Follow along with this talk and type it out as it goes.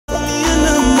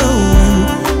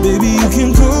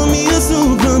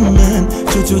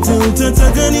Hey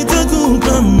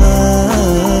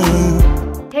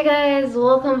guys,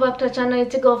 welcome back to our channel.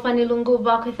 It's your girl Fanny Lungu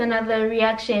back with another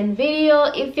reaction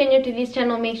video. If you're new to this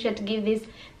channel, make sure to give this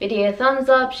video a thumbs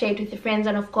up, share it with your friends,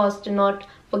 and of course do not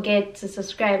forget to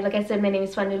subscribe. Like I said, my name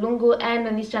is Fanny Lungu, and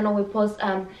on this channel we post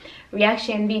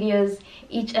reaction videos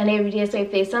each and every day. So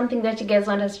if there's something that you guys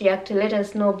want us to react to, let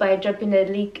us know by dropping the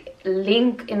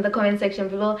link in the comment section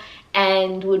below,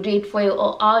 and we'll do it for you,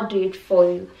 or I'll do it for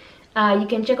you. You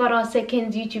can check out our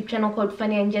second YouTube channel called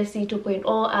Fanny&jessy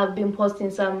 2.0. I've been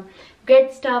posting some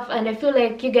great stuff, and I feel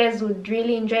like you guys would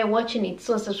really enjoy watching it.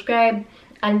 So subscribe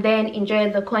and then enjoy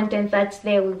the content that's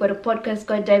there. We've got a podcast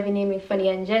called Diving In with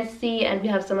Fanny&jessy, and we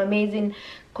have some amazing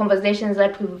conversations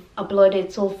that we've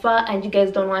uploaded so far, and you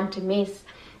guys don't want to miss.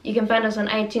 You can find us on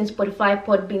iTunes, Spotify,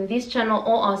 Podbean, this channel,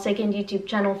 or our second YouTube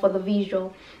channel for the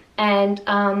visual. And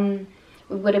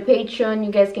we've got a Patreon.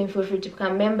 You guys can feel free to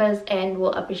become members, and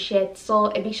we'll appreciate. So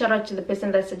a big shout out to the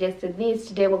person that suggested this.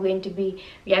 Today we're going to be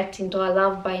reacting to Our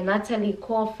Love by Natalie,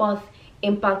 Core 4th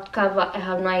Impact cover. I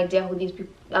have no idea who these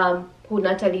people, who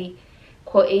Natalie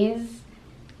Core is,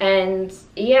 and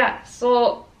yeah,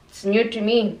 so it's new to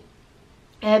me.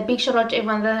 A big shout out to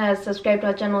everyone that has subscribed to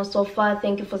our channel so far.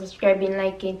 Thank you for subscribing,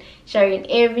 liking,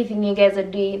 sharing, everything you guys are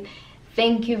doing.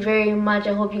 Thank you very much.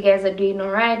 I hope you guys are doing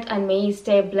alright, and may you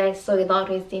stay blessed. So without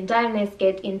wasting time, let's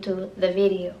get into the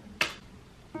video.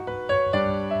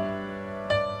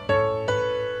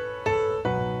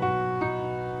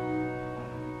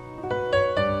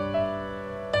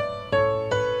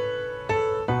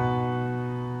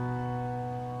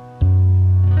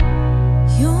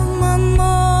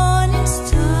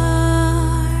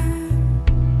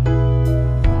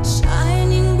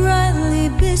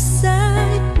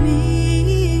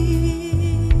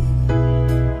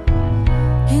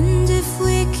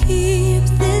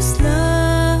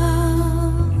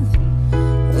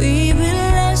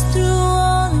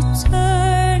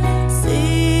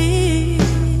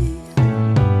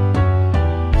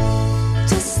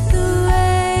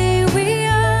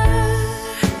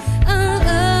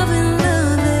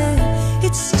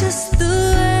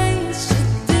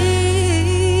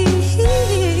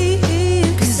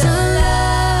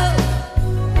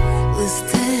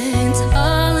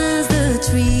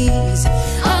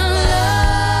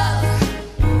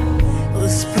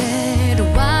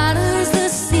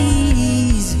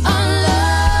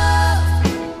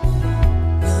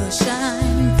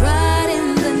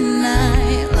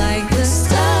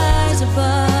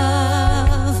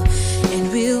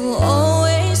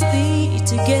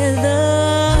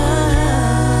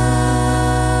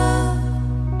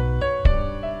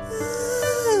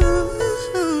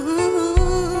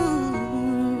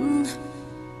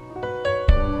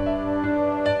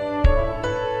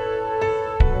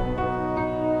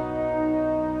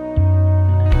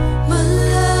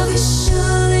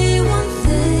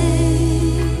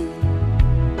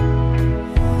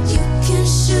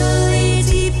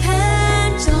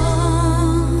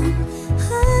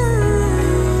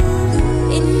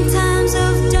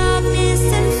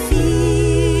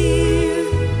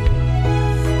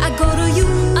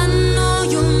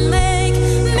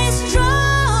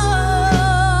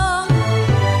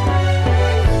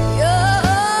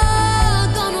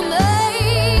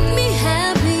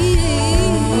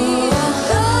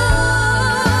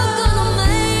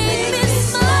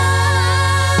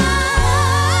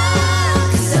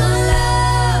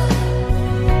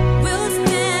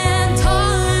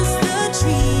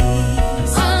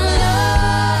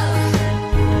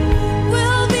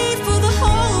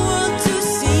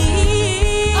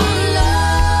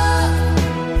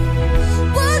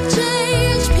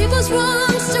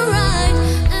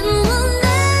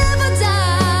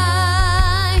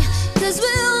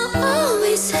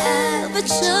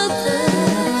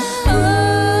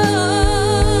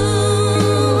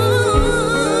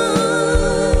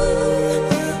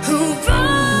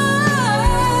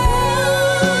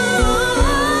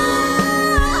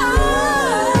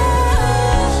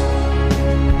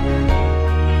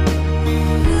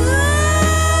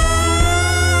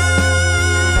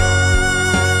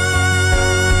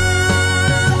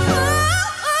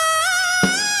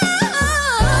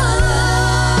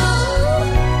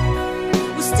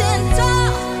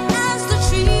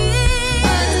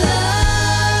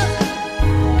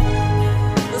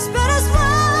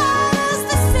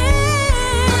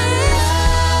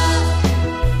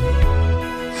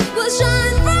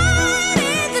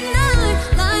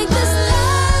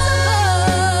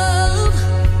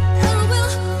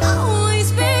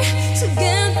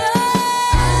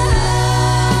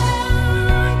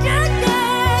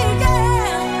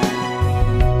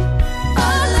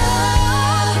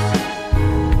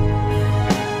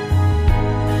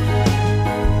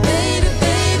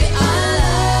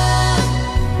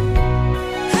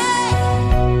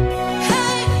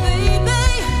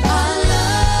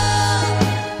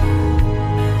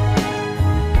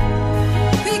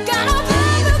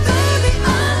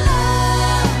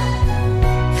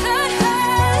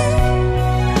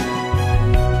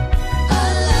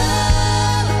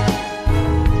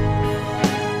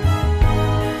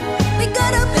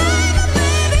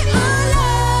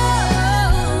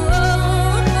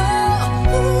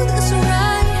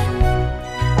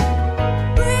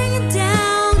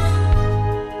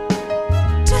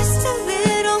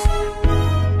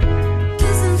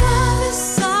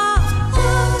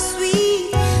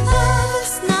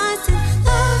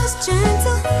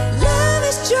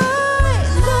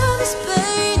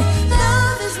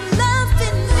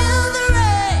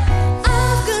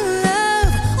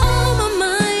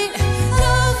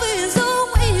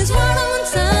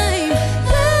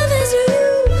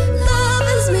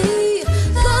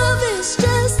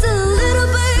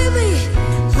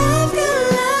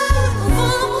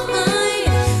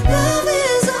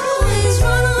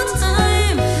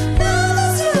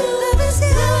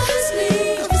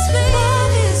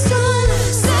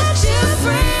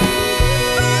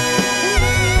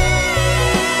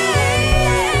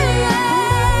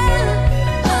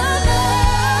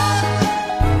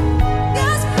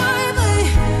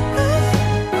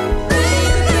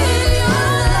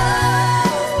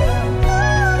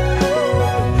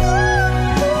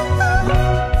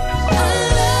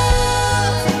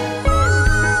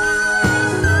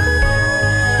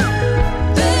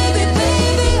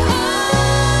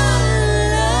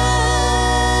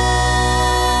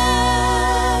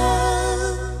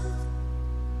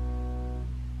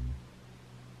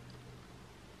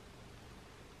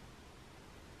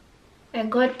 I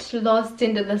got lost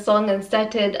into the song and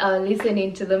started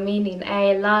listening to the meaning.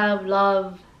 I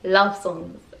love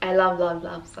songs. I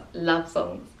love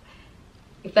songs,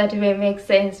 if that even makes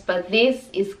sense. But this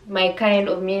is my kind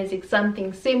of music.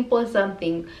 Something simple,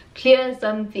 something clear,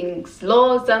 something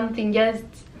slow, something just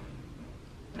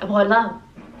about love.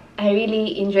 I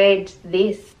really enjoyed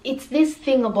this. It's this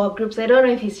thing about groups, I don't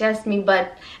know if it's just me,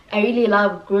 but I really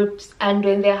love groups, and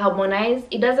when they harmonize,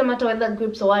 it doesn't matter whether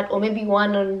groups or what, or maybe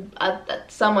one and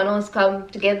someone else come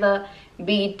together,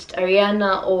 be it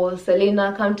Ariana or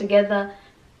Selena come together.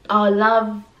 I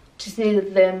love to see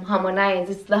them harmonize.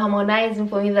 It's the harmonizing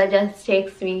for me that just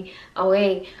takes me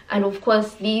away. And of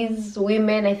course, these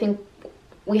women, I think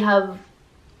we have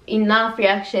enough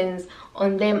reactions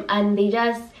on them, and they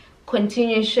just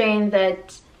continue showing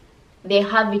that they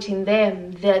have it in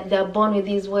them. They're born with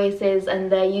these voices and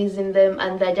they're using them,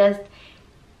 and they're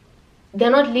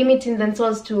not limiting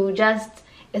themselves to just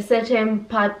a certain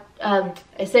part,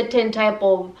 a certain type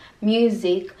of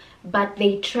music, but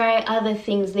they try other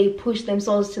things. They push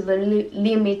themselves to the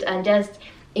limit and just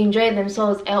enjoy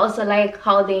themselves. I also like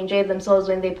how they enjoy themselves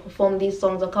when they perform these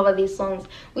songs or cover these songs,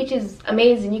 which is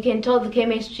amazing. You can tell the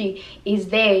chemistry is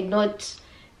there.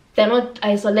 They're not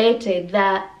isolated.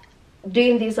 They're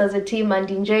doing this as a team and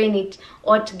enjoying it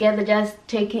all together, just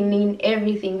taking in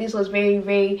everything. This was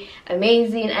very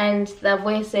amazing, and the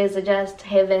voices are just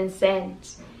heaven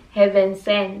sent.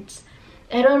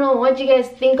 I don't know, what do you guys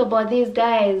think about these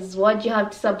guys? What do you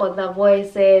have to say about the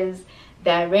voices,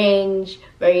 the range,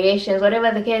 variations,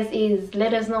 whatever the case is?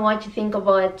 Let us know what you think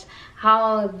about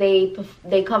how they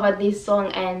covered this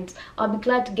song, and I'll be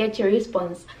glad to get your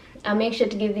response. Make sure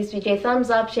to give this video a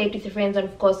thumbs up, share it with your friends, and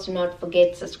of course do not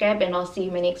forget to subscribe, and I'll see you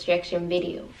in my next reaction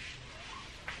video.